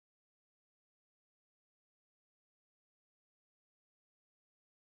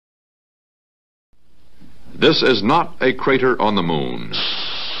This is not a crater on the moon.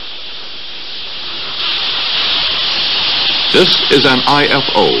 This is an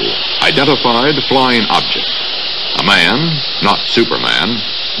IFO, Identified Flying Object. A man, not Superman,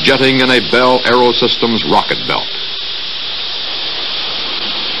 jetting in a Bell Aerosystems rocket belt.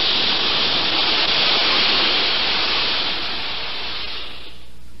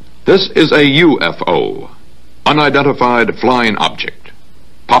 This is a UFO, Unidentified Flying Object,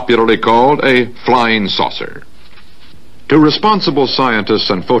 popularly called a flying saucer. To responsible scientists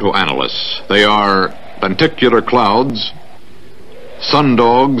and photoanalysts, they are lenticular clouds,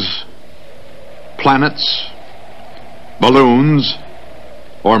 sundogs, planets, balloons,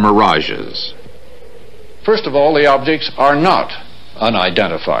 or mirages. First of all, the objects are not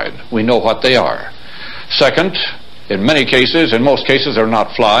unidentified. We know what they are. Second, in many cases, in most cases, they're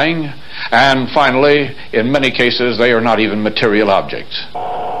not flying. And finally, in many cases, they are not even material objects.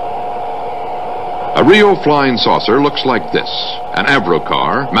 A real flying saucer looks like this, an Avro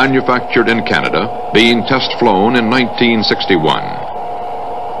car manufactured in Canada, being test flown in 1961.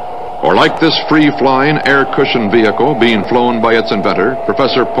 Or like this free-flying air-cushion vehicle being flown by its inventor,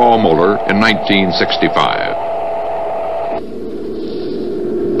 Professor Paul Moeller, in 1965.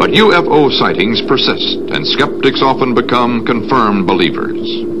 But UFO sightings persist, and skeptics often become confirmed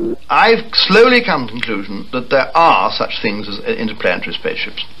believers. I've slowly come to the conclusion that there are such things as interplanetary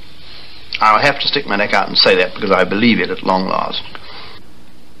spaceships. I'll have to stick my neck out and say that because I believe it at long last.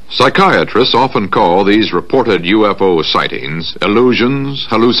 Psychiatrists often call these reported UFO sightings illusions,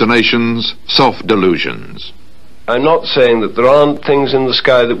 hallucinations, self-delusions. I'm not saying that there aren't things in the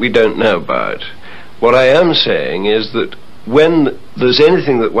sky that we don't know about. What I am saying is that when there's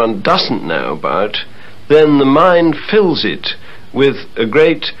anything that one doesn't know about, then the mind fills it with a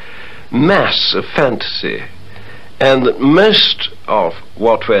great mass of fantasy. And that most of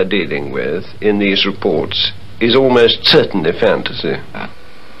what we're dealing with in these reports is almost certainly fantasy.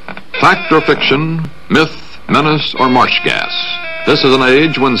 Fact or fiction, myth, menace, or marsh gas. This is an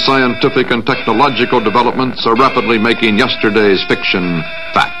age when scientific and technological developments are rapidly making yesterday's fiction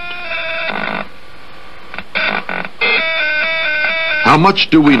fact. How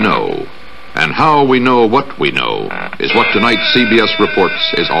much do we know, and how we know what we know, is what tonight's CBS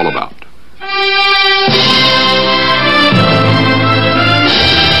Reports is all about.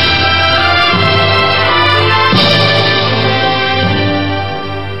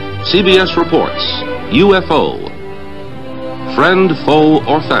 CBS Reports, UFO, Friend, Foe,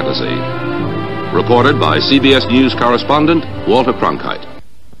 or Fantasy. Reported by CBS News correspondent Walter Cronkite.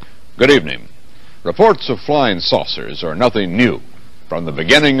 Good evening. Reports of flying saucers are nothing new. From the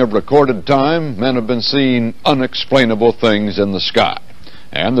beginning of recorded time, men have been seeing unexplainable things in the sky,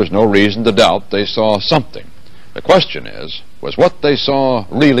 and there's no reason to doubt they saw something. The question is, was what they saw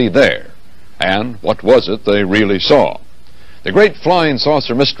really there? And what was it they really saw? The great flying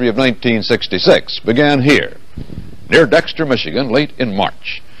saucer mystery of 1966 began here, near Dexter, Michigan, late in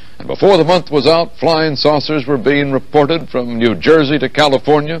March. And before the month was out, flying saucers were being reported from New Jersey to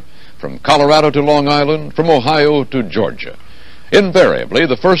California, from Colorado to Long Island, from Ohio to Georgia. Invariably,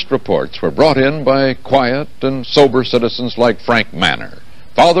 the first reports were brought in by quiet and sober citizens like Frank Manor,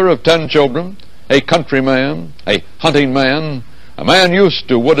 father of 10 children, a countryman, a hunting man, a man used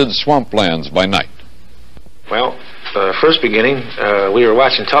to wooded swamplands by night. Well, first beginning, we were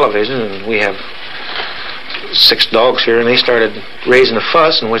watching television, and we have 6 dogs here, and they started raising a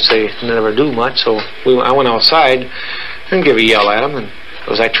fuss, in which they never do much, so I went outside and gave a yell at them, and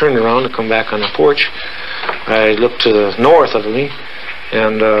as I turned around to come back on the porch, I looked to the north of me,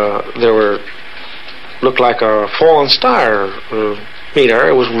 and looked like a fallen star meteor.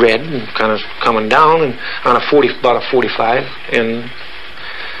 It was red and kind of coming down, and on about a 45, and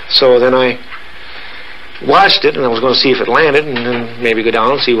so then I watched it, and I was going to see if it landed, and then maybe go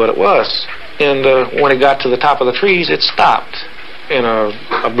down and see what it was. And when it got to the top of the trees, it stopped, and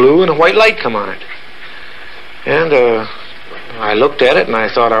a blue and a white light come on it. And I looked at it, and I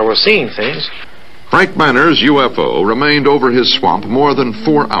thought I was seeing things. Frank Manor's UFO remained over his swamp more than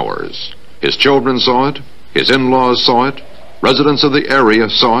 4 hours. His children saw it, his in-laws saw it, residents of the area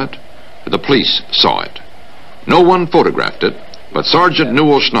saw it, the police saw it. No one photographed it, but Sergeant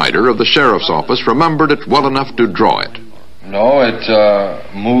Newell Schneider of the Sheriff's Office remembered it well enough to draw it. No,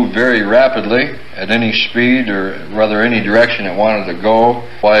 it moved very rapidly at any speed, or rather any direction it wanted to go.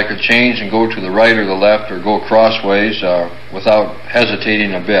 Why, it could change and go to the right or the left or go crossways without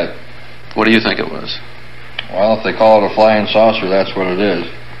hesitating a bit. What do you think it was? Well, if they call it a flying saucer, that's what it is.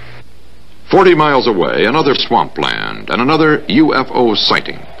 40 miles away, another swampland and another UFO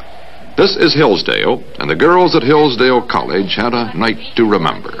sighting. This is Hillsdale, and the girls at Hillsdale College had a night to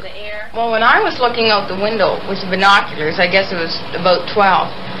remember. Well, when I was looking out the window with the binoculars, I guess it was about 12,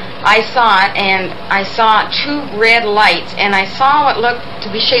 I saw it, and I saw two red lights, and I saw what looked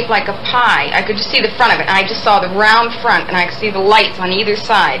to be shaped like a pie. I could just see the front of it, and I just saw the round front, and I could see the lights on either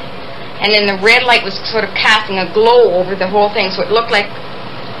side. And then the red light was sort of casting a glow over the whole thing, so it looked like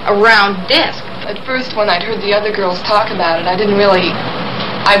a round disc. At first, when I'd heard the other girls talk about it, I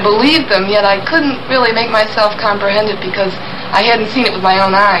believed them, yet I couldn't really make myself comprehend it because I hadn't seen it with my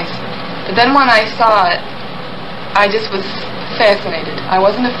own eyes. But then when I saw it, I just was fascinated. I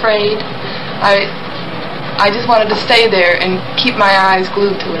wasn't afraid. I just wanted to stay there and keep my eyes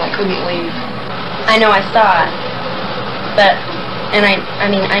glued to it. I couldn't leave. I know I saw it, but, and I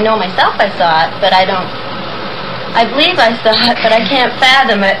mean, I know myself I saw it, but I believe I saw it, but I can't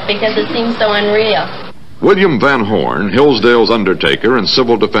fathom it because it seems so unreal. William Van Horn, Hillsdale's undertaker and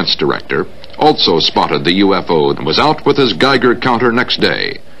civil defense director, also spotted the UFO and was out with his Geiger counter next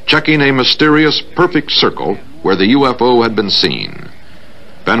day, checking a mysterious perfect circle where the UFO had been seen.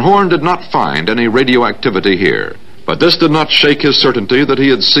 Van Horn did not find any radioactivity here, but this did not shake his certainty that he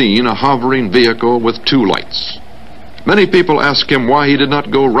had seen a hovering vehicle with two lights. Many people asked him why he did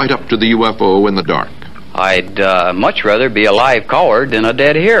not go right up to the UFO in the dark. I'd much rather be a live coward than a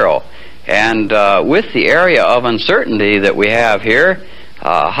dead hero. And with the area of uncertainty that we have here,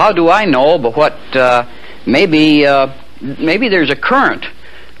 how do I know but what maybe there's a current,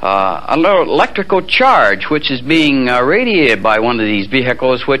 a little electrical charge which is being radiated by one of these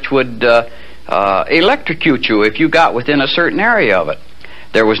vehicles which would electrocute you if you got within a certain area of it.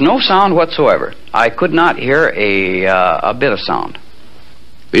 There was no sound whatsoever. I could not hear a bit of sound.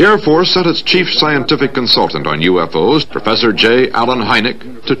 The Air Force sent its chief scientific consultant on UFOs, Professor J. Allen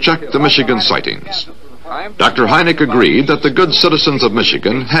Hynek, to check the Michigan sightings. Dr. Hynek agreed that the good citizens of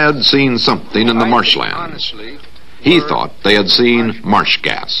Michigan had seen something in the marshlands. He thought they had seen marsh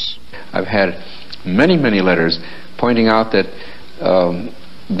gas. I've had many letters pointing out that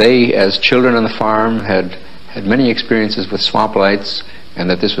they, as children on the farm, had many experiences with swamp lights, and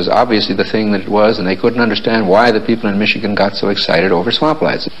that this was obviously the thing that it was, and they couldn't understand why the people in Michigan got so excited over swamp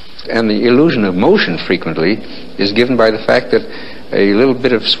lights. And the illusion of motion frequently is given by the fact that a little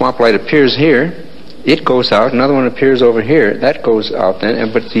bit of swamp light appears here, it goes out, another one appears over here, that goes out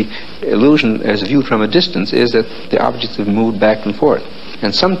then, but the illusion as viewed from a distance is that the objects have moved back and forth.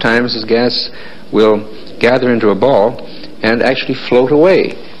 And sometimes this gas will gather into a ball and actually float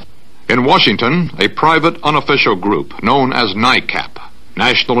away. In Washington, a private unofficial group known as NICAP,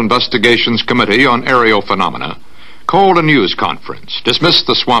 National Investigations Committee on Aerial Phenomena, called a news conference, dismissed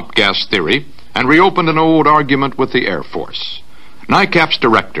the swamp gas theory, and reopened an old argument with the Air Force. NICAP's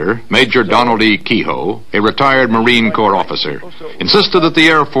director, Major Donald E. Kehoe, a retired Marine Corps officer, insisted that the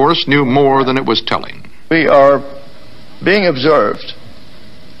Air Force knew more than it was telling. We are being observed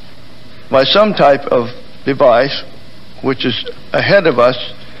by some type of device which is ahead of us,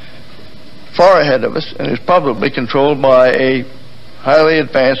 far ahead of us, and is probably controlled by a highly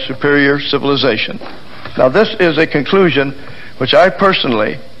advanced superior civilization. Now, this is a conclusion which I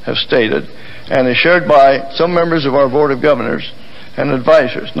personally have stated and is shared by some members of our Board of Governors and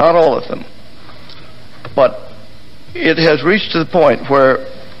advisors, not all of them. But it has reached to the point where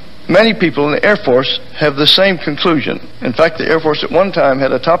many people in the Air Force have the same conclusion. In fact, the Air Force at one time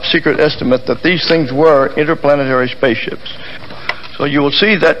had a top secret estimate that these things were interplanetary spaceships. So you will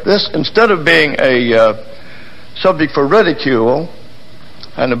see that this, instead of being a subject for ridicule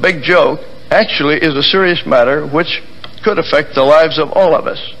and a big joke, actually is a serious matter which could affect the lives of all of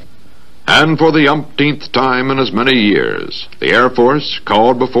us. And for the umpteenth time in as many years, the Air Force,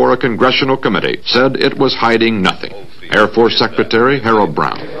 called before a congressional committee, said it was hiding nothing. Air Force Secretary Harold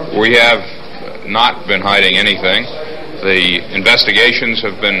Brown. We have not been hiding anything. The investigations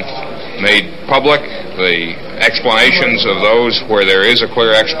have been made public. The explanations of those where there is a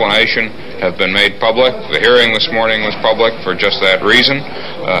clear explanation have been made public. The hearing this morning was public for just that reason.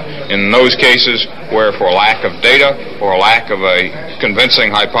 In those cases where for lack of data or lack of a convincing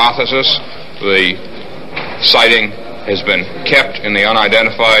hypothesis, the sighting has been kept in the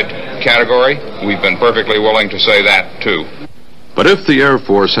unidentified category, we've been perfectly willing to say that too. But if the Air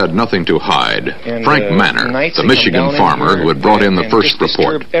Force had nothing to hide, Frank Manor, the Michigan farmer who had brought in the first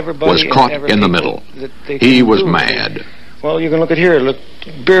report, was caught in the middle. He was mad. Well, you can look at here. Look,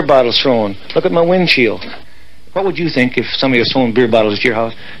 beer bottles thrown. Look at my windshield. What would you think if somebody was throwing beer bottles at your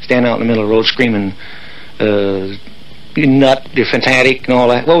house, standing out in the middle of the road screaming, you nut, you're fanatic, and all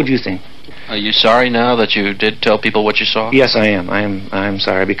that? What would you think? Are you sorry now that you did tell people what you saw? Yes, I am. I'm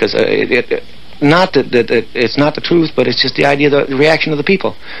sorry because not that it's not the truth, but it's just the idea, the reaction of the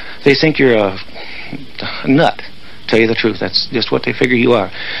people. They think you're a nut. Tell you the truth, that's just what they figure you are.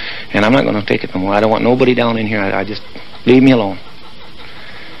 And I'm not going to take it no more. I don't want nobody down in here. I just leave me alone.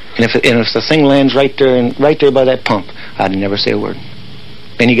 And if the thing lands right there by that pump, I'd never say a word.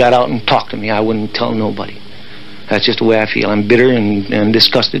 And he got out and talked to me. I wouldn't tell nobody. That's just the way I feel. I'm bitter and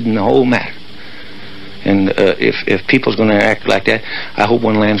disgusted in the whole matter. And if people's going to act like that, I hope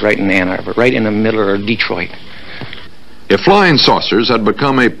one lands right in Ann Arbor, right in the middle of Detroit. If flying saucers had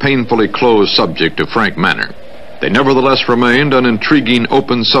become a painfully closed subject to Frank Manor, they nevertheless remained an intriguing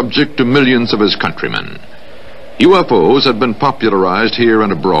open subject to millions of his countrymen. UFOs had been popularized here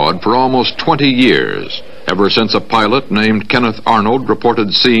and abroad for almost 20 years, ever since a pilot named Kenneth Arnold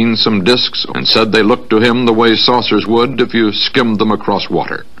reported seeing some discs and said they looked to him the way saucers would if you skimmed them across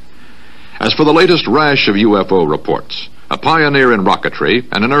water. As for the latest rash of UFO reports, a pioneer in rocketry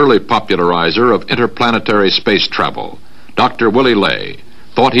and an early popularizer of interplanetary space travel, Dr. Willie Lay,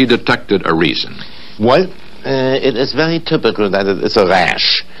 thought he detected a reason. Well, it is very typical that it is a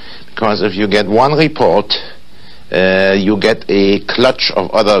rash, because if you get one report, you get a clutch of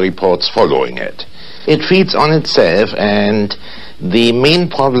other reports following it. It feeds on itself, and the main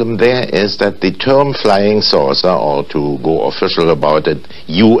problem there is that the term flying saucer, or to go official about it,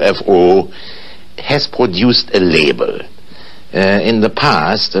 UFO, has produced a label. In the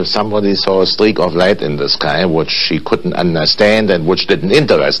past, if somebody saw a streak of light in the sky, which he couldn't understand and which didn't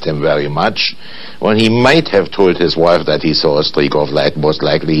interest him very much, well, he might have told his wife that he saw a streak of light. Most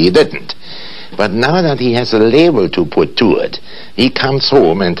likely he didn't. But now that he has a label to put to it, he comes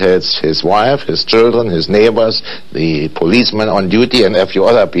home and tells his wife, his children, his neighbors, the policeman on duty, and a few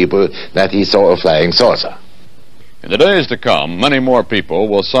other people that he saw a flying saucer. In the days to come, many more people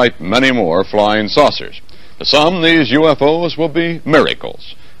will cite many more flying saucers. To some, these UFOs will be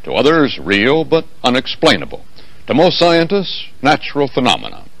miracles. To others, real but unexplainable. To most scientists, natural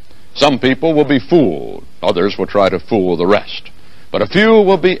phenomena. Some people will be fooled. Others will try to fool the rest. But a few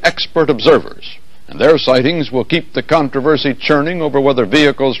will be expert observers, and their sightings will keep the controversy churning over whether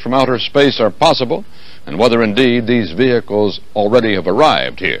vehicles from outer space are possible and whether indeed these vehicles already have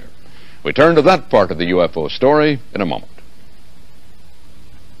arrived here. We turn to that part of the UFO story in a moment.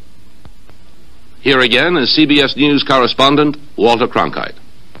 Here again is CBS News correspondent Walter Cronkite.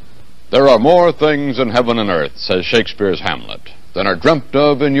 There are more things in heaven and earth, says Shakespeare's Hamlet, than are dreamt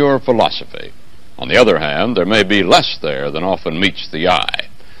of in your philosophy. On the other hand, there may be less there than often meets the eye.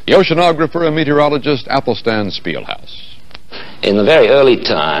 The oceanographer and meteorologist Athelstan Spielhaus. In the very early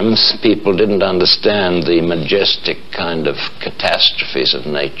times, people didn't understand the majestic kind of catastrophes of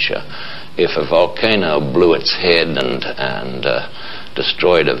nature. If a volcano blew its head and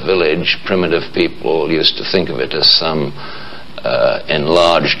destroyed a village, primitive people used to think of it as some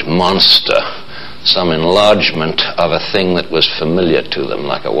enlarged monster, some enlargement of a thing that was familiar to them,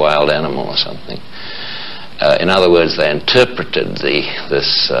 like a wild animal or something. In other words, they interpreted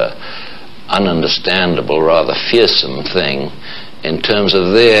this ununderstandable, rather fearsome thing in terms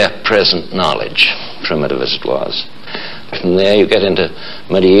of their present knowledge, primitive as it was. From there you get into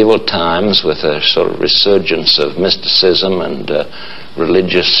medieval times with a sort of resurgence of mysticism and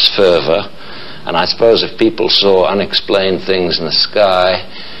religious fervor. And I suppose if people saw unexplained things in the sky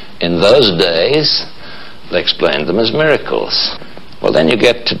in those days, they explained them as miracles. Well, then you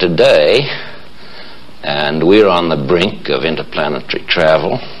get to today, and we're on the brink of interplanetary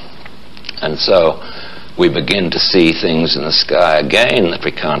travel, and so we begin to see things in the sky again that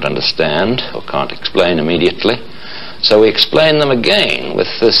we can't understand or can't explain immediately. So we explain them again with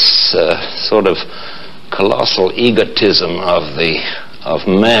this sort of colossal egotism of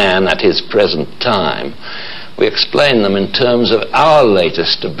man at his present time. We explain them in terms of our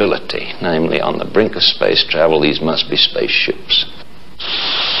latest ability, namely on the brink of space travel, these must be spaceships.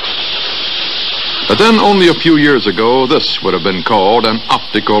 But then only a few years ago, this would have been called an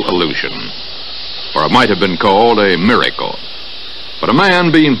optical illusion, or it might have been called a miracle. But a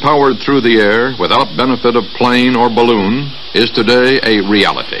man being powered through the air without benefit of plane or balloon is today a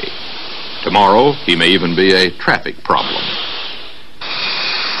reality. Tomorrow, he may even be a traffic problem.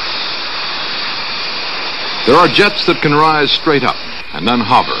 There are jets that can rise straight up and then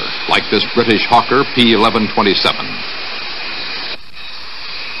hover, like this British Hawker P-1127.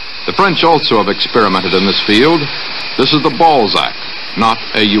 The French also have experimented in this field. This is the Balzac, not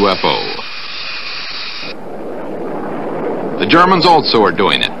a UFO. The Germans also are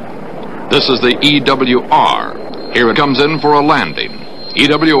doing it. This is the EWR. Here it comes in for a landing.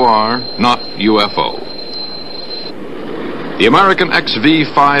 EWR, not UFO. The American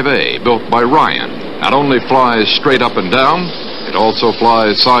XV-5A, built by Ryan, not only flies straight up and down, it also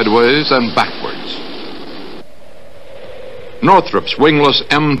flies sideways and backwards. Northrop's wingless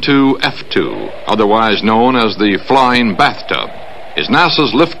M2F2, otherwise known as the flying bathtub, is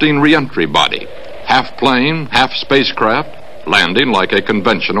NASA's lifting re-entry body, half plane, half spacecraft, landing like a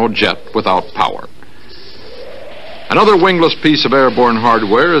conventional jet without power. Another wingless piece of airborne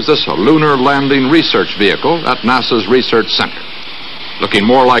hardware is this lunar landing research vehicle at NASA's Research Center, looking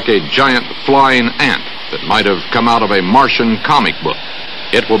more like a giant flying ant that might have come out of a Martian comic book.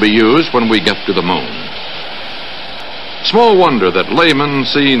 It will be used when we get to the moon. Small wonder that laymen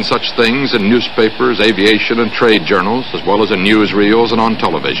seeing such things in newspapers, aviation, and trade journals, as well as in newsreels and on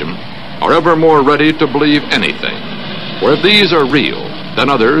television, are ever more ready to believe anything. For if these are real, then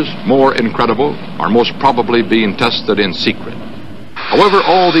others, more incredible, are most probably being tested in secret. However,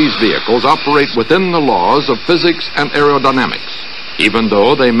 all these vehicles operate within the laws of physics and aerodynamics, even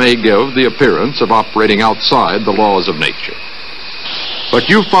though they may give the appearance of operating outside the laws of nature. But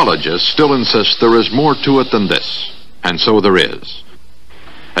ufologists still insist there is more to it than this, and so there is.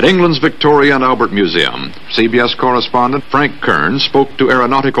 At England's Victoria and Albert Museum, CBS correspondent Frank Kern spoke to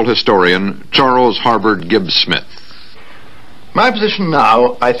aeronautical historian Charles Harvard Gibbs Smith. My position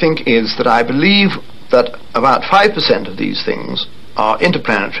now, I think, is that I believe that about 5% of these things are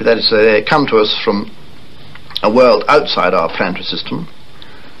interplanetary. That is, they come to us from a world outside our planetary system,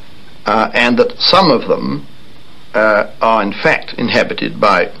 and that some of them are in fact inhabited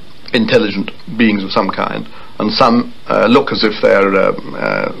by intelligent beings of some kind, and some look as if they're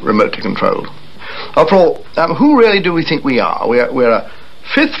remotely controlled. After all, who really do we think we are? We're a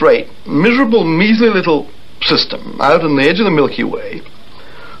fifth-rate, miserable, measly little system out on the edge of the Milky Way,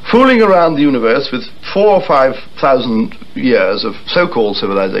 fooling around the universe with 4,000 or 5,000 years of so-called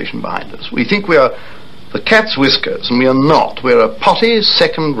civilization behind us. We think we are the cat's whiskers, and we are not. We're a potty,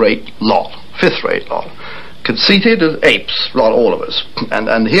 second-rate lot, fifth-rate lot, conceited as apes, not all of us.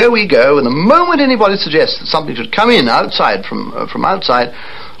 And here we go, and the moment anybody suggests that something should come in outside from outside,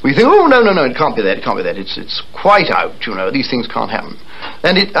 we think, oh, no, it can't be that, it can't be that. It's quite out, you know, these things can't happen.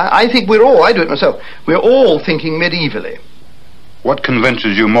 And I think I do it myself, we're all thinking medievally. What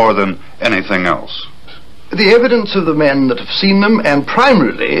convinces you more than anything else? The evidence of the men that have seen them, and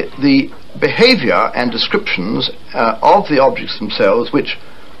primarily the behavior and descriptions of the objects themselves, which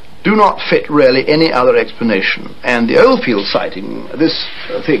do not fit really any other explanation. And the Oldfield sighting, this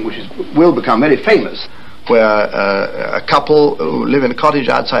thing which will become very famous, where a couple who live in a cottage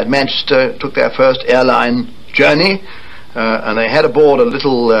outside Manchester took their first airline journey, and they had aboard a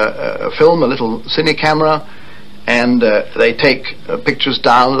little film, a little cine camera, and they take pictures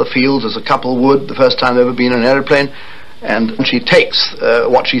down of the fields as a couple would the first time they've ever been in an aeroplane, and she takes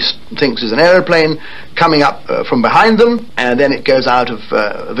what she thinks is an aeroplane coming up from behind them, and then it goes out of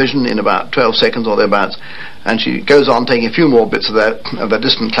vision in about 12 seconds or thereabouts, and she goes on taking a few more bits of the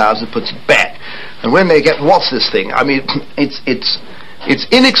distant clouds and puts it back. And when they get, what's this thing? I mean, it's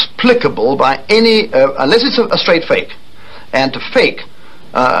inexplicable by any, unless it's a straight fake. And to fake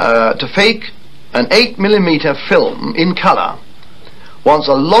an 8mm film in color wants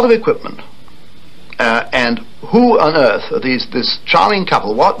a lot of equipment. And who on earth are this charming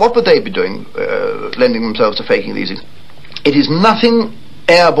couple? What would they be doing, lending themselves to faking these things? It is nothing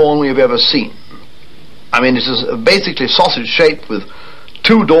airborne we have ever seen. I mean, it is basically sausage shaped with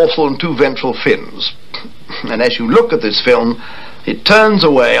 2 dorsal and 2 ventral fins. And as you look at this film, it turns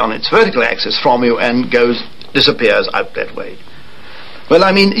away on its vertical axis from you and disappears out that way. Well,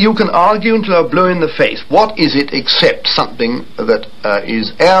 I mean, you can argue until you're blue in the face. What is it except something that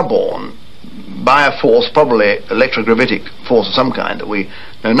is airborne by a force, probably electrogravitic force of some kind that we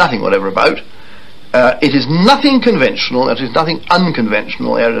know nothing whatever about? It is nothing conventional, it is nothing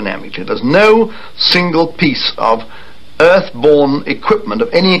unconventional aerodynamically. There's no single piece of earth-borne equipment of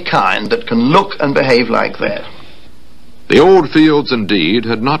any kind that can look and behave like that. The Oldfields, indeed,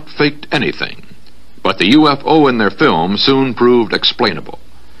 had not faked anything, but the UFO in their film soon proved explainable.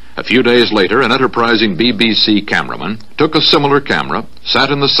 A few days later, an enterprising BBC cameraman took a similar camera, sat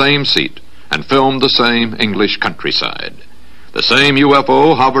in the same seat, and filmed the same English countryside. The same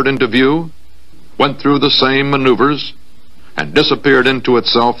UFO hovered into view, went through the same maneuvers, and disappeared into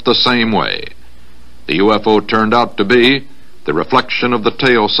itself the same way. The UFO turned out to be the reflection of the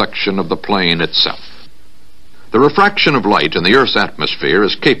tail section of the plane itself. The refraction of light in the Earth's atmosphere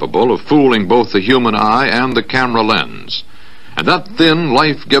is capable of fooling both the human eye and the camera lens, and that thin,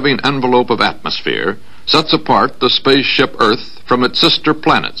 life-giving envelope of atmosphere sets apart the spaceship Earth from its sister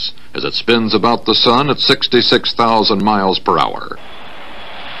planets as it spins about the sun at 66,000 miles per hour.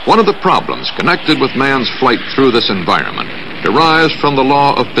 One of the problems connected with man's flight through this environment derives from the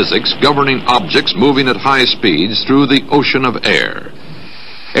law of physics governing objects moving at high speeds through the ocean of air.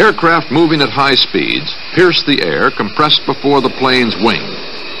 Aircraft moving at high speeds pierce the air compressed before the plane's wing.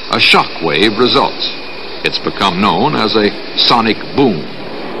 A shock wave results. It's become known as a sonic boom.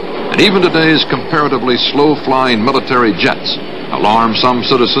 And even today's comparatively slow-flying military jets alarm some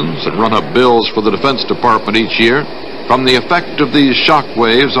citizens and run up bills for the Defense Department each year from the effect of these shock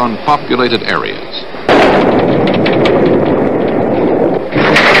waves on populated areas.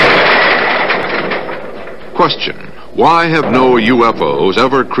 Question: why have no UFOs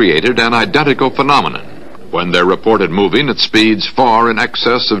ever created an identical phenomenon when they're reported moving at speeds far in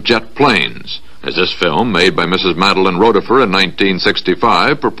excess of jet planes, as this film made by Mrs. Madeline Rotifer in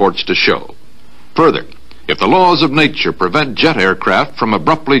 1965 purports to show? Further, if the laws of nature prevent jet aircraft from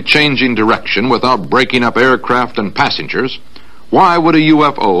abruptly changing direction without breaking up aircraft and passengers, why would a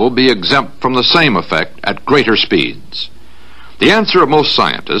UFO be exempt from the same effect at greater speeds? The answer of most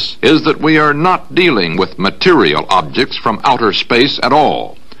scientists is that we are not dealing with material objects from outer space at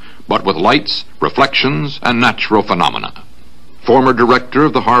all, but with lights, reflections, and natural phenomena. Former director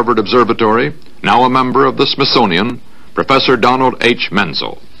of the Harvard Observatory, now a member of the Smithsonian, Professor Donald H.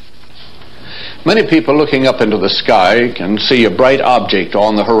 Menzel. Many people looking up into the sky can see a bright object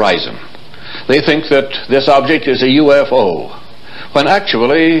on the horizon. They think that this object is a UFO, when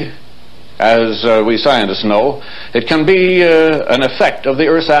actually, as we scientists know, it can be an effect of the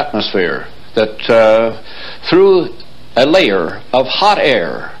Earth's atmosphere, that through a layer of hot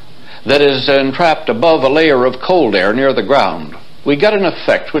air that is entrapped above a layer of cold air near the ground, we get an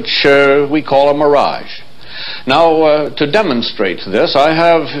effect which we call a mirage. Now, to demonstrate this, I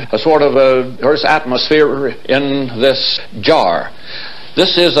have a sort of Earth's atmosphere in this jar.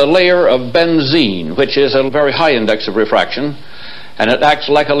 This is a layer of benzene, which is a very high index of refraction, and it acts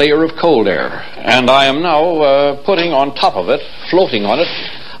like a layer of cold air. And I am now putting on top of it, floating on it,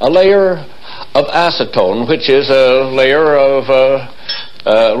 a layer of acetone, which is a layer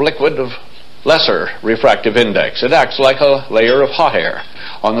of liquid of lesser refractive index. It acts like a layer of hot air.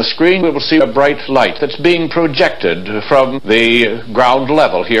 On the screen we will see a bright light that's being projected from the ground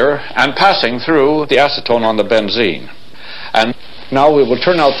level here and passing through the acetone on the benzene. And now we will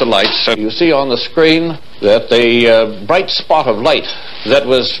turn out the lights. You see on the screen that the bright spot of light that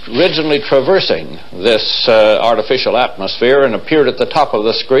was originally traversing this artificial atmosphere and appeared at the top of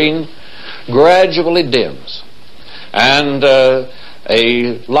the screen gradually dims. And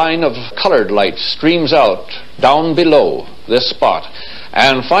a line of colored light streams out down below this spot.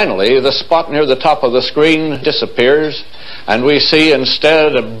 And finally, the spot near the top of the screen disappears, and we see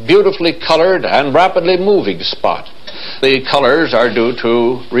instead a beautifully colored and rapidly moving spot. The colors are due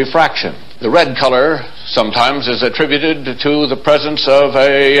to refraction. The red color sometimes is attributed to the presence of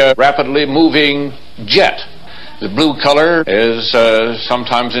a rapidly moving jet. The blue color is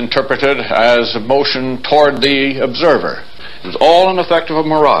sometimes interpreted as motion toward the observer. It's all an effect of a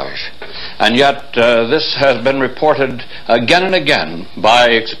mirage. And yet this has been reported again and again by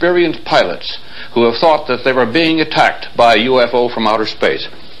experienced pilots who have thought that they were being attacked by a UFO from outer space.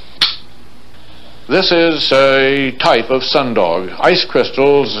 This is a type of sundog. Ice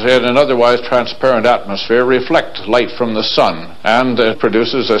crystals in an otherwise transparent atmosphere reflect light from the sun, and it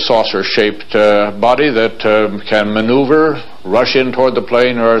produces a saucer-shaped body that can maneuver, rush in toward the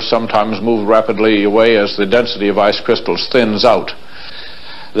plane, or sometimes move rapidly away as the density of ice crystals thins out.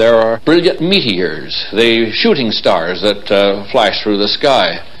 There are brilliant meteors, the shooting stars that flash through the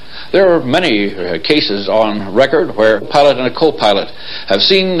sky. There are many cases on record where a pilot and a co-pilot have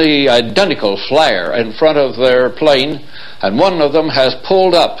seen the identical flare in front of their plane, and one of them has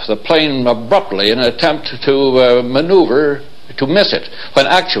pulled up the plane abruptly in an attempt to maneuver to miss it, when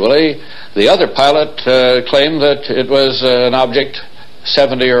actually the other pilot claimed that it was an object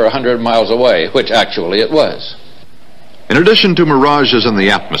 70 or 100 miles away, which actually it was. In addition to mirages in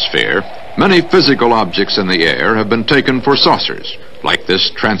the atmosphere, many physical objects in the air have been taken for saucers, like this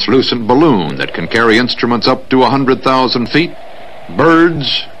translucent balloon that can carry instruments up to 100,000 feet.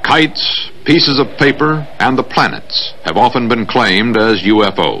 Birds, kites, pieces of paper, and the planets have often been claimed as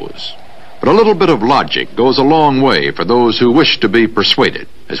UFOs. But a little bit of logic goes a long way for those who wish to be persuaded,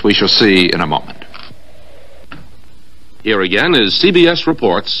 as we shall see in a moment. Here again is CBS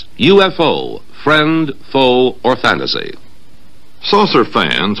Reports UFO, Friend, Foe, or Fantasy. Saucer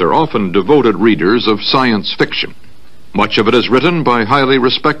fans are often devoted readers of science fiction. Much of it is written by highly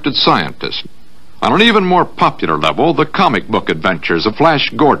respected scientists. On an even more popular level, the comic book adventures of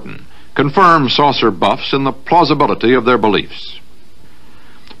Flash Gordon confirm saucer buffs in the plausibility of their beliefs.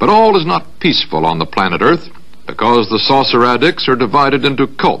 But all is not peaceful on the planet Earth, because the saucer addicts are divided into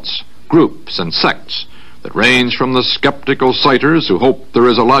cults, groups, and sects that range from the skeptical sighters who hope there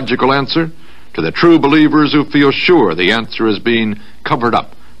is a logical answer to the true believers who feel sure the answer is being covered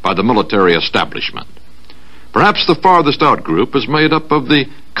up by the military establishment. Perhaps the farthest out group is made up of the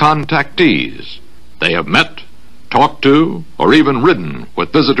contactees, They have met, talked to, or even ridden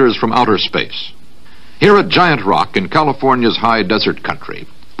with visitors from outer space. Here at Giant Rock in California's high desert country,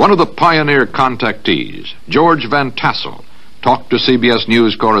 one of the pioneer contactees, George Van Tassel, talked to CBS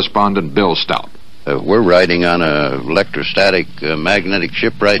News correspondent Bill Stout. We're riding on a electrostatic magnetic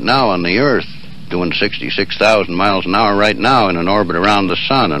ship right now on the Earth, doing 66,000 miles an hour right now in an orbit around the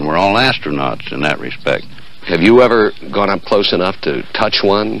sun, and we're all astronauts in that respect. Have you ever gone up close enough to touch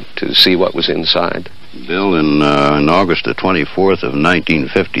one to see what was inside? Bill, in August the 24th of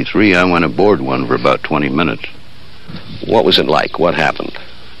 1953, I went aboard one for about 20 minutes. What was it like? What happened?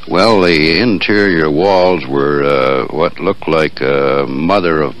 Well, the interior walls were what looked like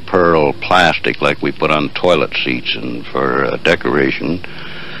mother of pearl plastic, like we put on toilet seats and for decoration.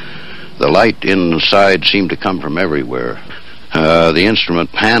 The light inside seemed to come from everywhere. The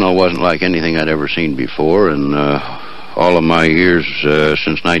instrument panel wasn't like anything I'd ever seen before, and all of my years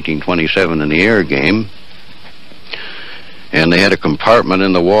since 1927 in the air game. And they had a compartment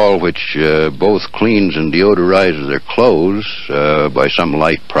in the wall which both cleans and deodorizes their clothes by some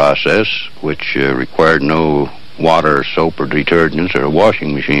light process, which required no water, soap, or detergents, or a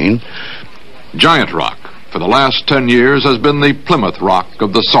washing machine. Giant Rock, for the last 10 years, has been the Plymouth Rock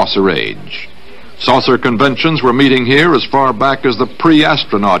of the saucer age. Saucer conventions were meeting here as far back as the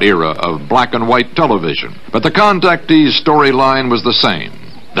pre-astronaut era of black and white television. But the contactees' storyline was the same,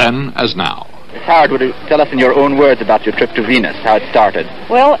 then as now. Howard, would you tell us in your own words about your trip to Venus, how it started?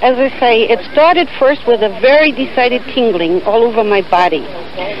 Well, as I say, it started first with a very decided tingling all over my body.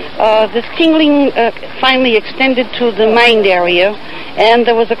 This tingling finally extended to the mind area, and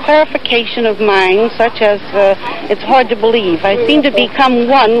there was a clarification of mind, such as, it's hard to believe. I seem to become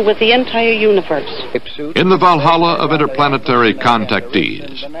one with the entire universe. In the Valhalla of interplanetary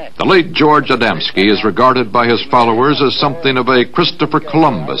contactees, the late George Adamski is regarded by his followers as something of a Christopher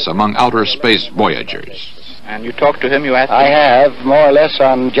Columbus among outer space voyagers. And you talked to him, you asked him? I have, more or less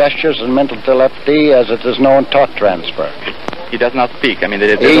on gestures and mental telepathy, as it is known, talk transfer. He does not speak. I mean, he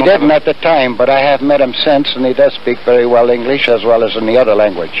didn't at the time, but I have met him since, and he does speak very well English as well as any other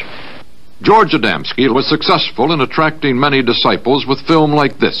language. George Adamski was successful in attracting many disciples with film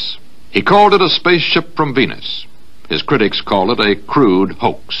like this. He called it a spaceship from Venus. His critics call it a crude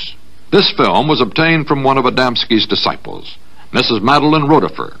hoax. This film was obtained from one of Adamski's disciples, Mrs. Madeline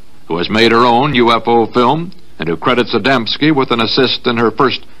Rotifer, who has made her own UFO film and who credits Adamski with an assist in her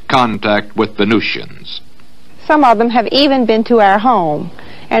first contact with Venusians. Some of them have even been to our home.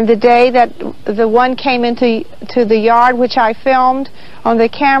 And the day that the one came into the yard which I filmed on the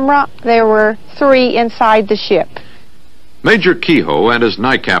camera, there were 3 inside the ship. Major Kehoe and his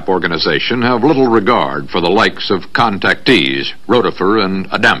NICAP organization have little regard for the likes of contactees, Rotifer and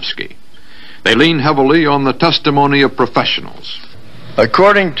Adamski. They lean heavily on the testimony of professionals.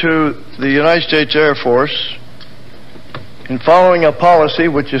 According to the United States Air Force, in following a policy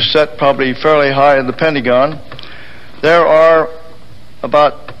which is set probably fairly high in the Pentagon, there are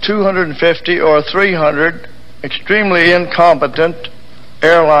about 250 or 300 extremely incompetent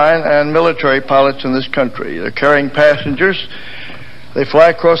airline and military pilots in this country. They're carrying passengers, they fly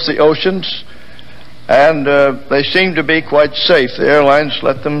across the oceans, and they seem to be quite safe. The airlines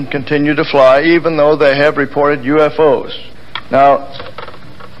let them continue to fly even though they have reported UFOs. Now,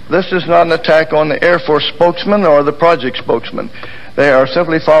 this is not an attack on the Air Force spokesman or the project spokesman. They are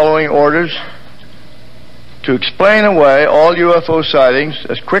simply following orders to explain away all UFO sightings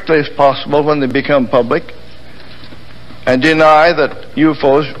as quickly as possible when they become public and deny that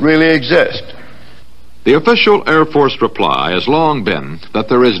UFOs really exist. The official Air Force reply has long been that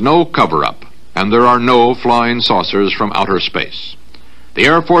there is no cover-up and there are no flying saucers from outer space. The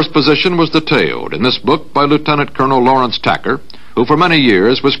Air Force position was detailed in this book by Lieutenant Colonel Lawrence Tacker, who for many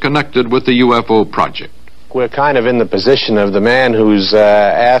years was connected with the UFO project. We're kind of in the position of the man who's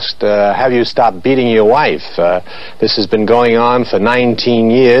asked, have you stopped beating your wife? This has been going on for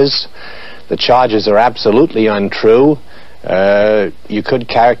 19 years. The charges are absolutely untrue. You could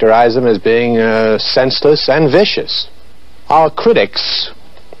characterize them as being senseless and vicious. Our critics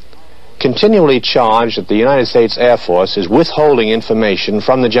continually charge that the United States Air Force is withholding information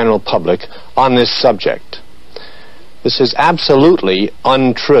from the general public on this subject. This is absolutely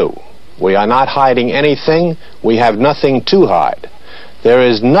untrue. We are not hiding anything. We have nothing to hide. There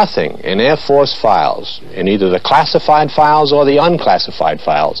is nothing in Air Force files, in either the classified files or the unclassified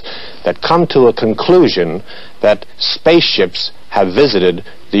files, that come to a conclusion that spaceships have visited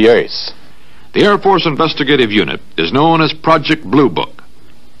the Earth. The Air Force Investigative Unit is known as Project Blue Book.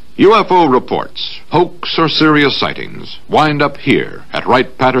 UFO reports, hoax or serious sightings, wind up here at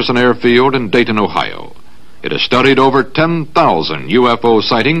Wright-Patterson Airfield in Dayton, Ohio. It has studied over 10,000 UFO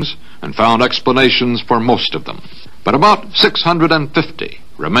sightings and found explanations for most of them. But about 650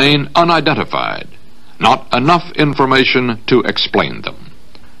 remain unidentified. Not enough information to explain them.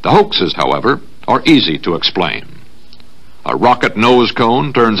 The hoaxes, however, are easy to explain. A rocket nose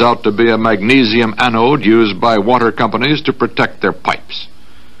cone turns out to be a magnesium anode used by water companies to protect their pipes.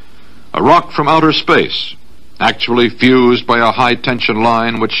 A rock from outer space actually fused by a high-tension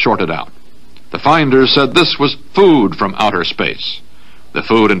line which shorted out. The finders said this was food from outer space. The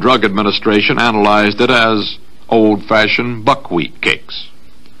Food and Drug Administration analyzed it as old-fashioned buckwheat cakes.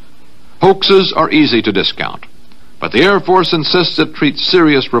 Hoaxes are easy to discount, but the Air Force insists it treats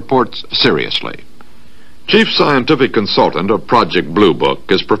serious reports seriously. Chief Scientific Consultant of Project Blue Book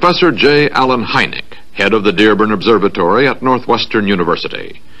is Professor J. Allen Hynek, head of the Dearborn Observatory at Northwestern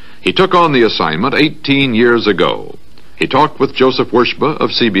University. He took on the assignment 18 years ago. He talked with Joseph Wershba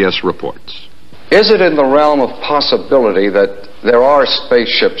of CBS Reports. Is it in the realm of possibility that there are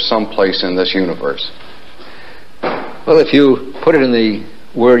spaceships someplace in this universe? Well, if you put it in the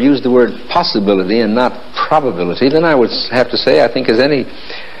word, use the word possibility and not probability, then I would have to say, I think as any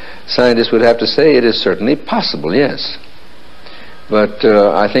scientist would have to say, it is certainly possible, yes. But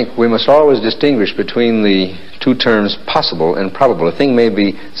I think we must always distinguish between the two terms possible and probable. A thing may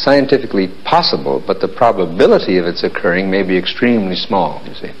be scientifically possible, but the probability of its occurring may be extremely small,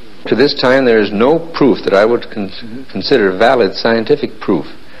 you see. To this time, there is no proof that I would consider valid scientific proof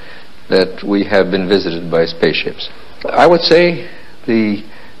that we have been visited by spaceships. I would say the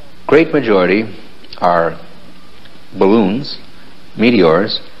great majority are balloons,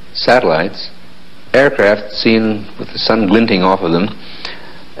 meteors, satellites, aircraft seen with the sun glinting off of them,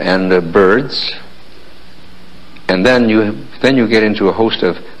 and birds. And then you get into a host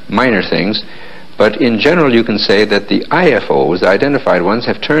of minor things. But in general, you can say that the IFOs, the identified ones,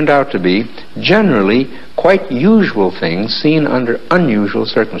 have turned out to be generally quite usual things seen under unusual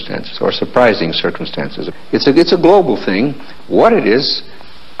circumstances or surprising circumstances. It's a global thing. What it is,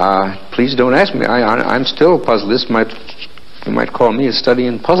 please don't ask me. I'm still puzzled. You might call me a study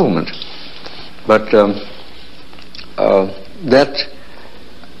in puzzlement. But that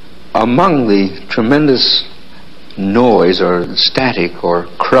among the tremendous noise or static or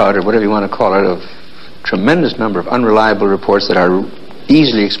crud or whatever you want to call it of tremendous number of unreliable reports that are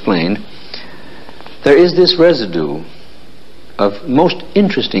easily explained, there is this residue of most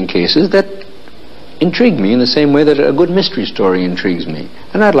interesting cases that intrigue me in the same way that a good mystery story intrigues me,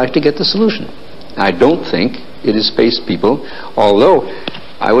 and I'd like to get the solution. I don't think it is space people, although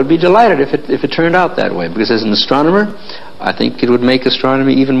I would be delighted if it turned out that way, because as an astronomer I think it would make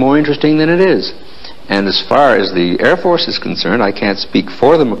astronomy even more interesting than it is. And as far as the Air Force is concerned, I can't speak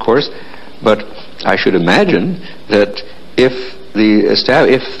for them, of course, but I should imagine that if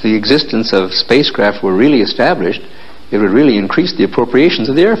the existence of spacecraft were really established, it would really increase the appropriations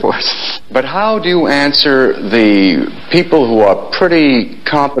of the Air Force. But how do you answer the people who are pretty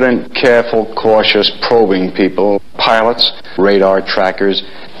competent, careful, cautious, probing people, pilots, radar trackers?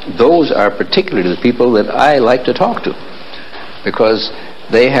 Those are particularly the people that I like to talk to, because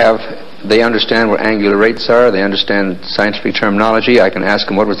they understand where angular rates are, they understand scientific terminology. I can ask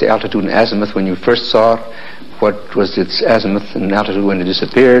them what was the altitude and azimuth when you first saw it, what was its azimuth and altitude when it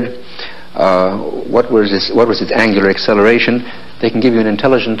disappeared, what was its angular acceleration. They can give you an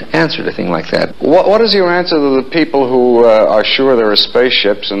intelligent answer to a thing like that. What is your answer to the people who are sure there are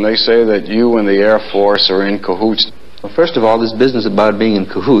spaceships and they say that you and the Air Force are in cahoots? Well, first of all, this business about being in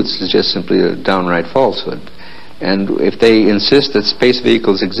cahoots is just simply a downright falsehood. And if they insist that space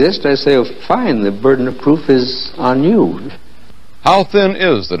vehicles exist, I say, oh, fine, the burden of proof is on you. How thin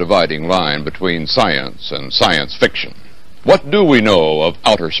is the dividing line between science and science fiction? What do we know of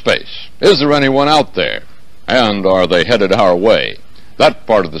outer space? Is there anyone out there? And are they headed our way? That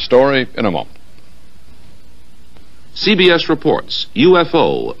part of the story in a moment. CBS Reports,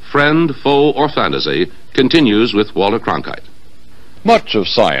 UFO, Friend, Foe, or Fantasy, continues with Walter Cronkite. Much of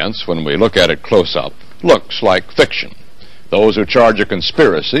science, when we look at it close up, looks like fiction. Those who charge a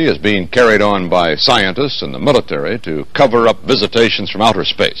conspiracy as being carried on by scientists and the military to cover up visitations from outer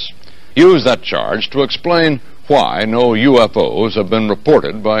space use that charge to explain why no UFOs have been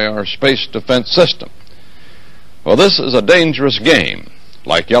reported by our space defense system. Well, this is a dangerous game,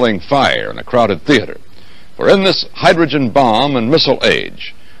 like yelling fire in a crowded theater. For in this hydrogen bomb and missile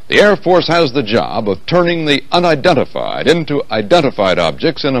age, the Air Force has the job of turning the unidentified into identified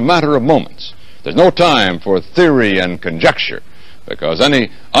objects in a matter of moments. There's no time for theory and conjecture, because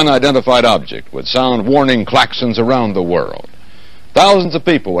any unidentified object would sound warning klaxons around the world. Thousands of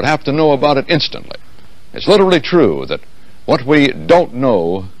people would have to know about it instantly. It's literally true that what we don't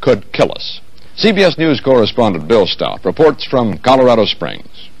know could kill us. CBS News correspondent Bill Stout reports from Colorado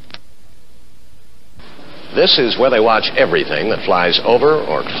Springs. This is where they watch everything that flies over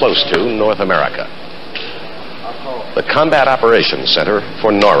or close to North America. The Combat Operations Center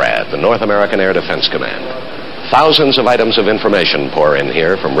for NORAD, the North American Air Defense Command. Thousands of items of information pour in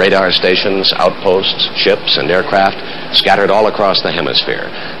here from radar stations, outposts, ships, and aircraft scattered all across the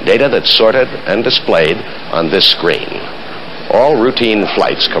hemisphere. Data that's sorted and displayed on this screen. All routine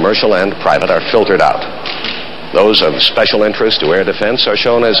flights, commercial and private, are filtered out. Those of special interest to air defense are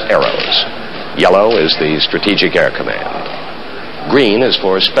shown as arrows. Yellow is the Strategic Air Command. Green is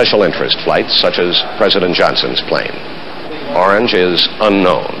for special interest flights, such as President Johnson's plane. Orange is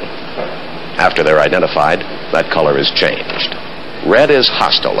unknown. After they're identified, that color is changed. Red is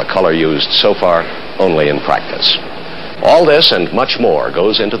hostile, a color used so far only in practice. All this and much more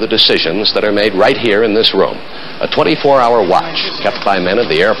goes into the decisions that are made right here in this room. A 24-hour watch kept by men of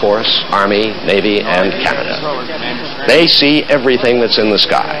the Air Force, Army, Navy, and Canada. They see everything that's in the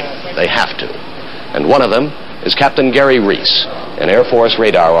sky. They have to. And one of them is Captain Gary Reese, an Air Force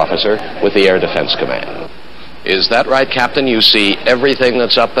radar officer with the Air Defense Command. Is that right, Captain? You see everything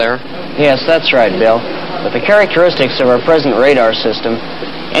that's up there? Yes, that's right, Bill. With the characteristics of our present radar system,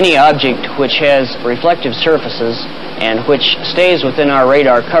 any object which has reflective surfaces and which stays within our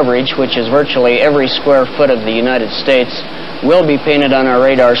radar coverage, which is virtually every square foot of the United States, will be painted on our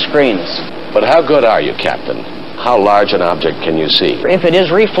radar screens. But how good are you, Captain? How large an object can you see? If it is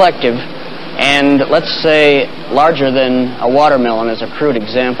reflective, and let's say larger than a watermelon as a crude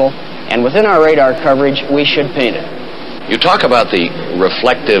example, and within our radar coverage, we should paint it. You talk about the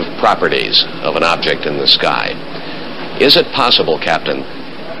reflective properties of an object in the sky. Is it possible, Captain,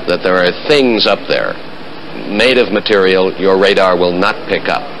 that there are things up there made of material your radar will not pick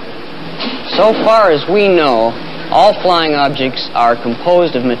up? So far as we know, all flying objects are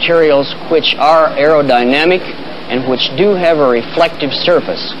composed of materials which are aerodynamic and which do have a reflective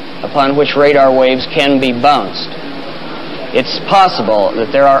surface upon which radar waves can be bounced. It's possible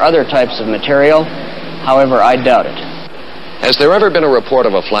that there are other types of material, however, I doubt it. Has there ever been a report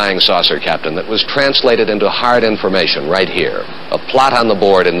of a flying saucer, Captain, that was translated into hard information right here, a plot on the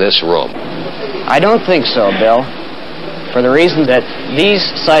board in this room? I don't think so, Bill, for the reason that these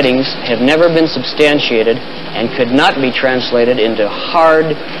sightings have never been substantiated and could not be translated into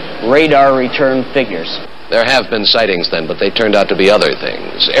hard radar return figures. There have been sightings then, but they turned out to be other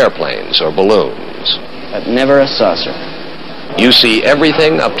things, airplanes or balloons. But never a saucer. You see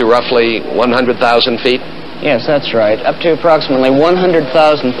everything up to roughly 100,000 feet? Yes, that's right, up to approximately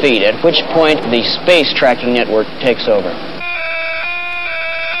 100,000 feet, at which point the space tracking network takes over.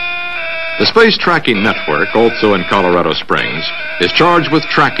 The Space Tracking Network, also in Colorado Springs, is charged with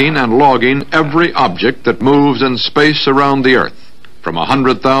tracking and logging every object that moves in space around the Earth, from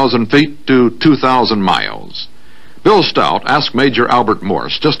 100,000 feet to 2,000 miles. Bill Stout asked Major Albert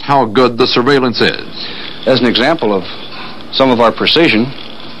Morse just how good the surveillance is. As an example of some of our precision,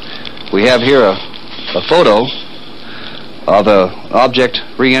 we have here a photo of an object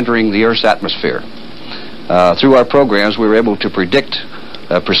re-entering the Earth's atmosphere. Through our programs, we were able to predict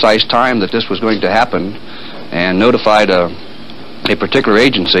a precise time that this was going to happen and notified a particular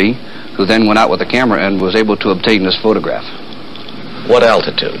agency who then went out with a camera and was able to obtain this photograph. What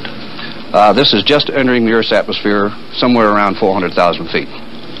altitude? This is just entering the Earth's atmosphere somewhere around 400,000 feet.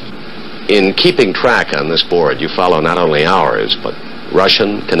 In keeping track on this board, you follow not only ours, but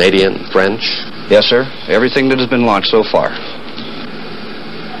Russian, Canadian, French? Yes, sir. Everything that has been launched so far.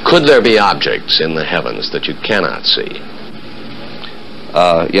 Could there be objects in the heavens that you cannot see?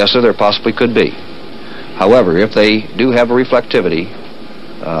 Yes, sir, there possibly could be. However, if they do have a reflectivity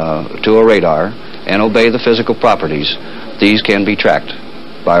to a radar and obey the physical properties, these can be tracked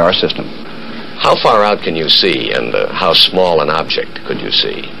by our system. How far out can you see, and how small an object could you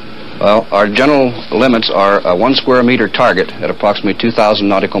see? Well, our general limits are a 1 square meter target at approximately 2,000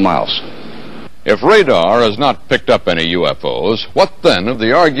 nautical miles. If radar has not picked up any UFOs, what then of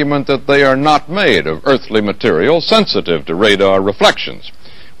the argument that they are not made of earthly material sensitive to radar reflections?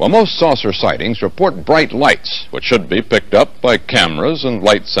 Well, most saucer sightings report bright lights, which should be picked up by cameras and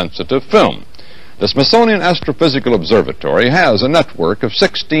light-sensitive film. The Smithsonian Astrophysical Observatory has a network of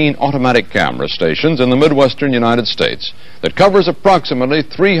 16 automatic camera stations in the Midwestern United States that covers approximately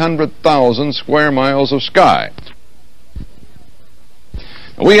 300,000 square miles of sky.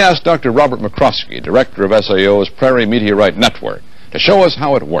 We asked Dr. Robert McCroskey, director of SAO's Prairie Meteorite Network, to show us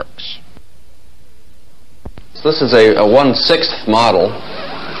how it works. So this is a 1/6 model.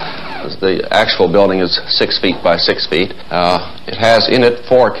 The actual building is 6 feet by 6 feet. It has in it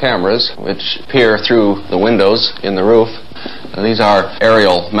 4 cameras which peer through the windows in the roof. These are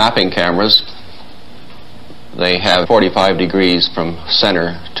aerial mapping cameras They have 45 degrees from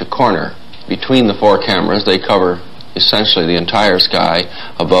center to corner. Between the 4 cameras, they cover essentially the entire sky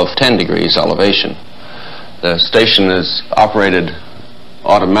above 10 degrees elevation. The station is operated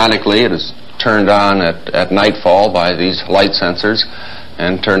automatically. It is turned on at nightfall by these light sensors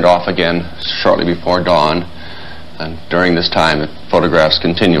and turned off again shortly before dawn. And during this time, it photographs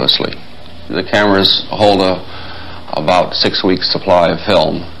continuously. The cameras hold about 6 weeks' supply of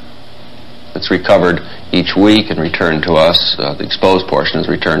film. It's recovered each week and returned to us. The exposed portion is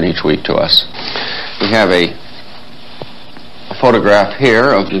returned each week to us. We have a photograph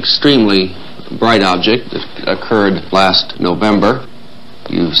here of an extremely bright object that occurred last November.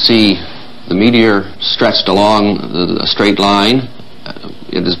 You see the meteor stretched along a straight line.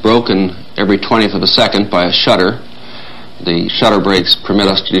 It is broken every 20th of a second by a shutter. The shutter breaks permit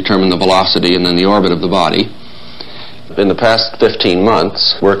us to determine the velocity and then the orbit of the body. In the past 15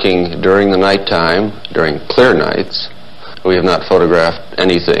 months, working during the nighttime, during clear nights, we have not photographed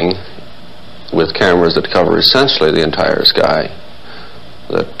anything with cameras that cover essentially the entire sky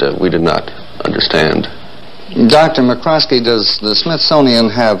that we did not understand. Dr. McCroskey, does the Smithsonian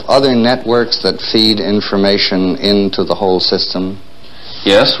have other networks that feed information into the whole system?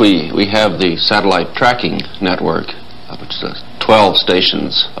 Yes, we have the satellite tracking network, which is 12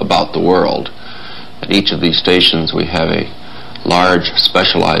 stations about the world. At each of these stations we have a large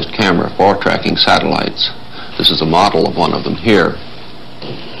specialized camera for tracking satellites. This is a model of one of them here.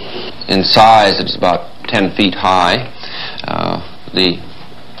 In size, it's about 10 feet high. The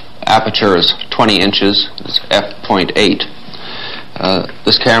aperture is 20 inches. It's f.8.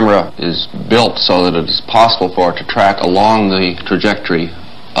 This camera is built so that it is possible for it to track along the trajectory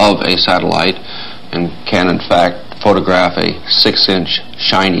of a satellite and can in fact photograph a 6-inch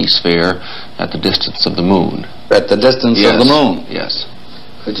shiny sphere at the distance of the moon. At the distance of the moon? Yes.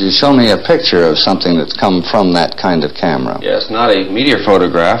 Could you show me a picture of something that's come from that kind of camera? Yes, not a meteor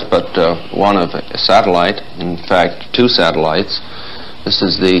photograph, but one of a satellite, in fact 2 satellites. This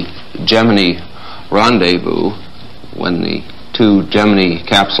is the Gemini rendezvous when the 2 Gemini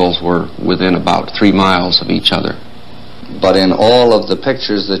capsules were within about 3 miles of each other. But in all of the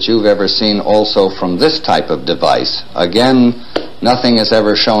pictures that you've ever seen also from this type of device, again, nothing has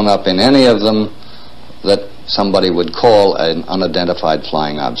ever shown up in any of them that somebody would call an unidentified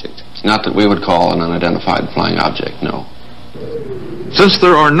flying object. Not that we would call an unidentified flying object, no. Since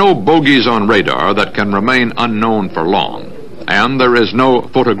there are no bogies on radar that can remain unknown for long, and there is no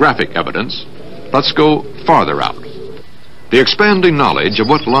photographic evidence, let's go farther out. The expanding knowledge of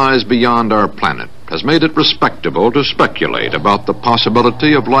what lies beyond our planet has made it respectable to speculate about the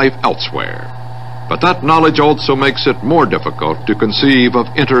possibility of life elsewhere. But that knowledge also makes it more difficult to conceive of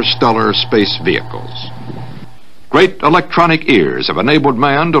interstellar space vehicles. Great electronic ears have enabled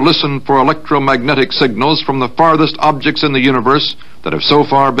man to listen for electromagnetic signals from the farthest objects in the universe that have so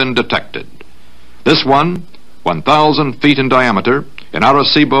far been detected. This one, 1,000 feet in diameter, in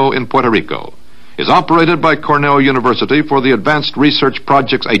Arecibo in Puerto Rico, is operated by Cornell University for the Advanced Research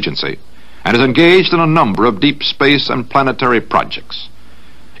Projects Agency and is engaged in a number of deep space and planetary projects.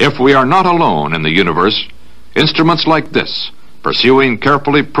 If we are not alone in the universe, instruments like this, pursuing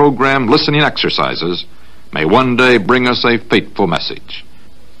carefully programmed listening exercises, may one day bring us a fateful message.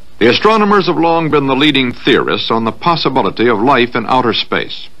 The astronomers have long been the leading theorists on the possibility of life in outer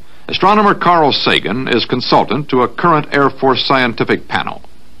space. Astronomer Carl Sagan is consultant to a current Air Force scientific panel.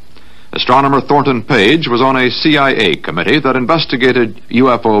 Astronomer Thornton Page was on a CIA committee that investigated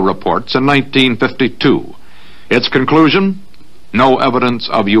UFO reports in 1952. Its conclusion? No evidence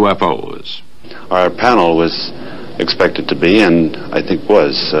of UFOs. Our panel was expected to be, and I think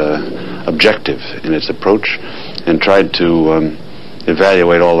was, objective in its approach and tried to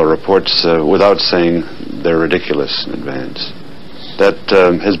evaluate all the reports without saying they're ridiculous in advance. That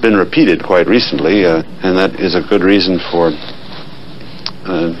has been repeated quite recently, and that is a good reason for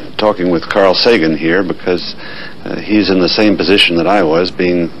talking with Carl Sagan here, because he's in the same position that I was,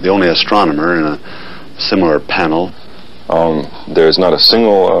 being the only astronomer in a similar panel. There's not a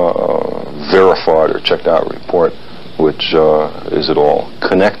single verified or checked out report which is at all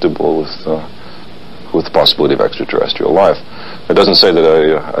connectable with the possibility of extraterrestrial life. It doesn't say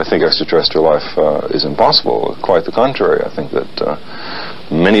that I think extraterrestrial life is impossible. Quite the contrary. I think that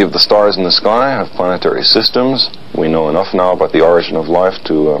many of the stars in the sky have planetary systems. We know enough now about the origin of life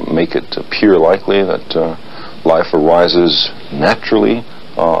to make it appear likely that life arises naturally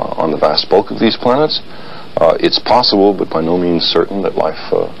on the vast bulk of these planets. It's possible, but by no means certain, that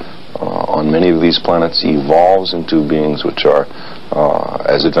life on many of these planets evolves into beings which are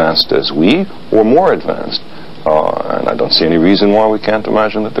as advanced as we, or more advanced. And I don't see any reason why we can't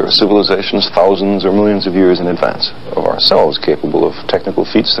imagine that there are civilizations thousands or millions of years in advance of ourselves capable of technical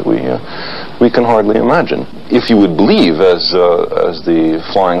feats that we can hardly imagine. If you would believe, as the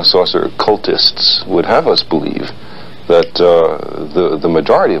flying saucer cultists would have us believe, that the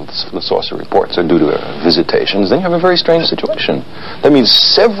majority of the saucer reports are due to visitations, then you have a very strange situation. That means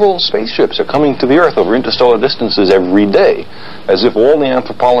several spaceships are coming to the Earth over interstellar distances every day, as if all the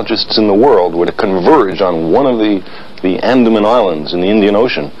anthropologists in the world were to converge on one of the Andaman Islands in the Indian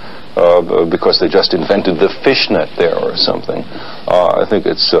Ocean because they just invented the fishnet there or something. I think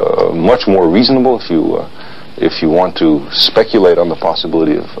it's much more reasonable if you want to speculate on the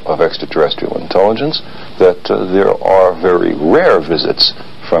possibility of extraterrestrial intelligence, that there are very rare visits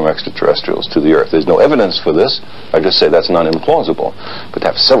from extraterrestrials to the Earth. There's no evidence for this. I just say that's not implausible. But to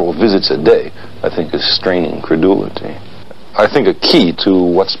have several visits a day, I think, is straining credulity. I think a key to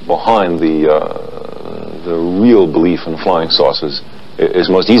what's behind the real belief in flying saucers is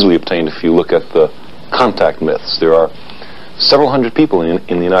most easily obtained if you look at the contact myths. There are several hundred people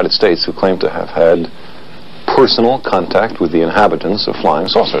in the United States who claim to have had personal contact with the inhabitants of flying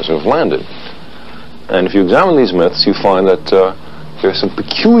saucers who have landed. And if you examine these myths, you find that there are some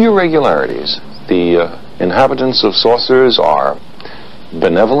peculiar regularities. The inhabitants of saucers are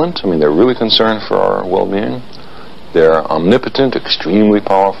benevolent. I mean, they're really concerned for our well-being. They're omnipotent, extremely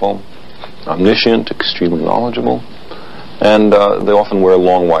powerful, omniscient, extremely knowledgeable, and they often wear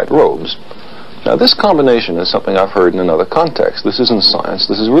long white robes. Now, this combination is something I've heard in another context. This isn't science,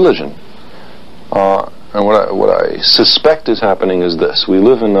 this is religion. And what I suspect is happening is this. We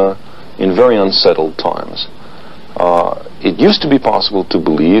live in very unsettled times. It used to be possible to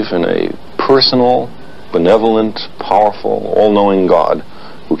believe in a personal, benevolent, powerful, all-knowing God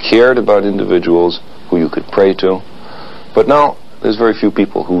who cared about individuals who you could pray to. But now there's very few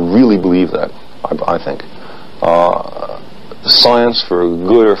people who really believe that, I think. Science, for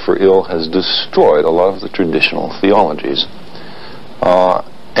good or for ill, has destroyed a lot of the traditional theologies.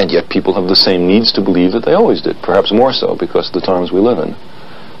 And yet people have the same needs to believe that they always did, perhaps more so because of the times we live in.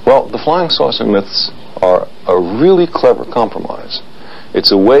 Well, the flying saucer myths are a really clever compromise.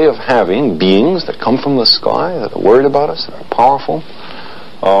 It's a way of having beings that come from the sky, that are worried about us, that are powerful,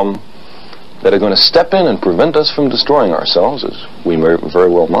 that are going to step in and prevent us from destroying ourselves, as we very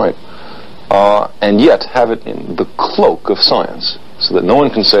well might, and yet have it in the cloak of science, so that no one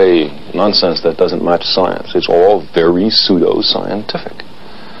can say nonsense that doesn't match science. It's all very pseudo-scientific.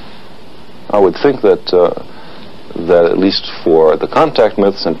 I would think that at least for the contact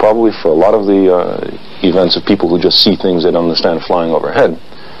myths, and probably for a lot of the events of people who just see things they don't understand flying overhead,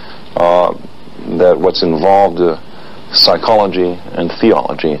 that what's involved psychology and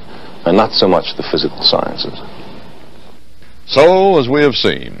theology, and not so much the physical sciences. So, as we have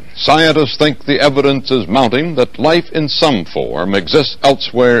seen, scientists think the evidence is mounting that life in some form exists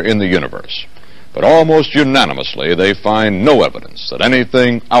elsewhere in the universe. But almost unanimously, they find no evidence that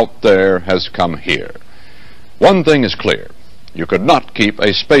anything out there has come here. One thing is clear. You could not keep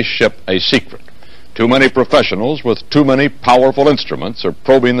a spaceship a secret. Too many professionals with too many powerful instruments are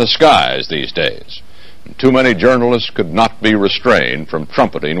probing the skies these days. And too many journalists could not be restrained from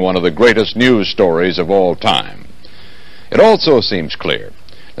trumpeting one of the greatest news stories of all time. It also seems clear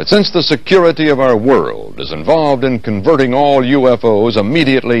that since the security of our world is involved in converting all UFOs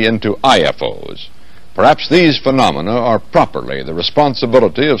immediately into IFOs, perhaps these phenomena are properly the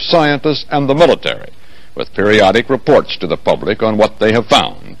responsibility of scientists and the military, with periodic reports to the public on what they have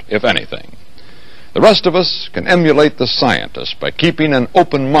found, if anything. The rest of us can emulate the scientists by keeping an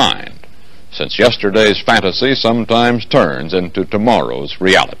open mind, since yesterday's fantasy sometimes turns into tomorrow's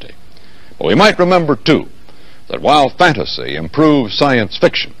reality. But we might remember, too, that while fantasy improves science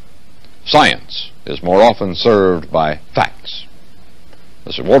fiction, science is more often served by facts.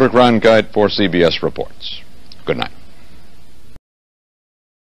 This is Walter Cronkite for CBS Reports. Good night.